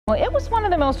Well, it was one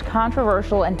of the most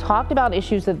controversial and talked about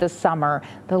issues of this summer,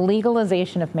 the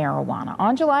legalization of marijuana.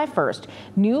 On July 1st,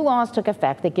 new laws took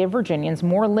effect that give Virginians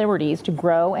more liberties to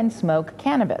grow and smoke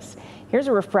cannabis. Here's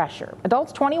a refresher.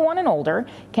 Adults 21 and older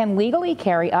can legally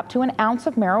carry up to an ounce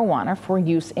of marijuana for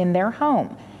use in their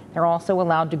home. They're also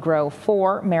allowed to grow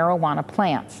 4 marijuana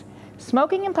plants.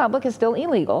 Smoking in public is still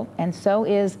illegal, and so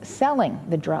is selling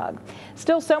the drug.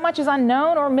 Still, so much is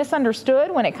unknown or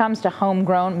misunderstood when it comes to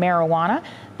homegrown marijuana.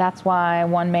 That's why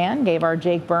one man gave our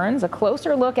Jake Burns a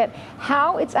closer look at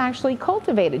how it's actually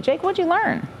cultivated. Jake, what'd you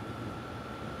learn?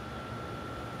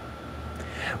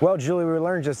 Well, Julie, we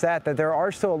learned just that there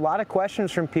are still a lot of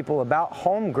questions from people about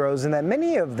home grows, and that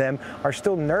many of them are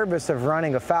still nervous of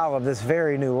running afoul of this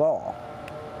very new law.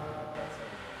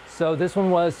 So this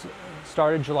one was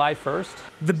started July 1st.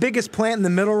 The biggest plant in the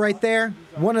middle right there,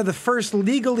 one of the first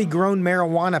legally grown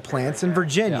marijuana plants in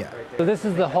Virginia. Yeah. So this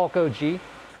is the Hulk OG.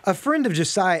 A friend of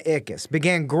Josiah Ickes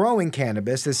began growing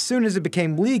cannabis as soon as it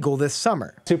became legal this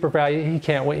summer. Super proud. He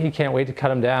can't wait to cut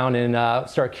them down and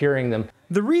start curing them.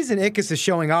 The reason Ickes is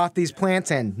showing off these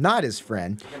plants, and not his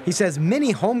friend, he says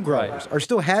many home growers are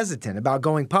still hesitant about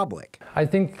going public. I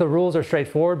think the rules are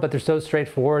straightforward, but they're so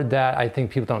straightforward that I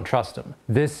think people don't trust them.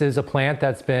 This is a plant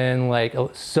that's been like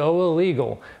so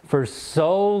illegal for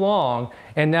so long,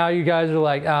 and now you guys are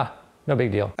like, no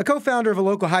big deal. A co-founder of a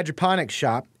local hydroponics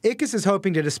shop, Ickes is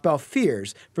hoping to dispel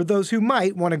fears for those who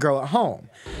might want to grow at home,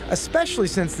 especially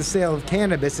since the sale of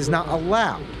cannabis is not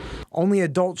allowed. Only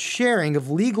adults sharing of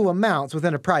legal amounts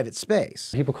within a private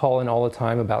space. People call in all the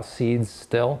time about seeds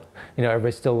still. You know,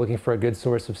 everybody's still looking for a good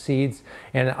source of seeds.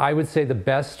 And I would say the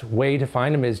best way to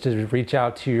find them is to reach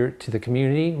out to the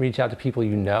community, reach out to people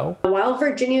you know. While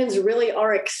Virginians really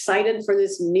are excited for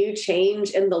this new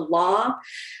change in the law,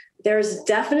 there's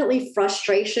definitely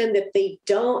frustration that they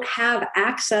don't have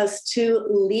access to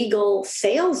legal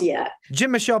sales yet. Jim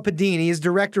Michelle Padini is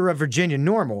director of Virginia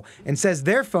NORML and says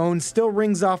their phone still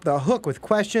rings off the hook with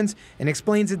questions and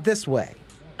explains it this way.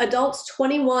 Adults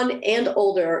 21 and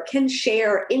older can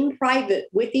share in private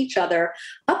with each other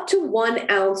up to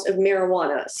 1 ounce of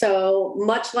marijuana. So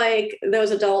much like those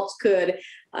adults could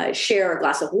share a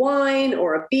glass of wine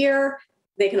or a beer,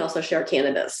 they can also share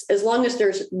cannabis, as long as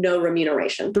there's no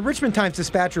remuneration. The Richmond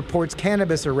Times-Dispatch reports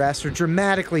cannabis arrests are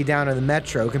dramatically down in the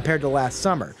metro compared to last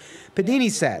summer. Padini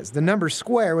says the number's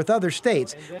square with other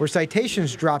states where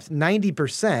citations dropped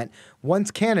 90%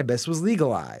 once cannabis was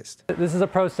legalized. This is a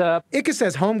pro setup. Ickes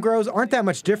says home grows aren't that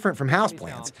much different from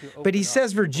houseplants, but he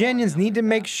says Virginians need to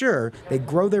make sure they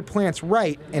grow their plants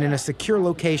right and in a secure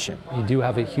location. You do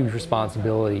have a huge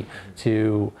responsibility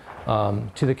to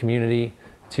the community,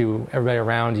 to everybody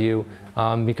around you,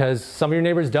 because some of your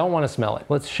neighbors don't want to smell it.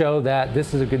 Let's show that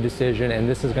this is a good decision and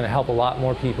this is going to help a lot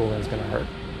more people than it's going to hurt.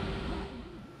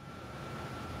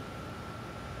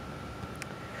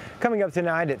 Coming up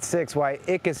tonight at 6, why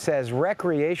Ickes says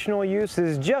recreational use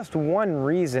is just one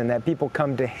reason that people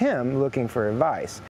come to him looking for advice.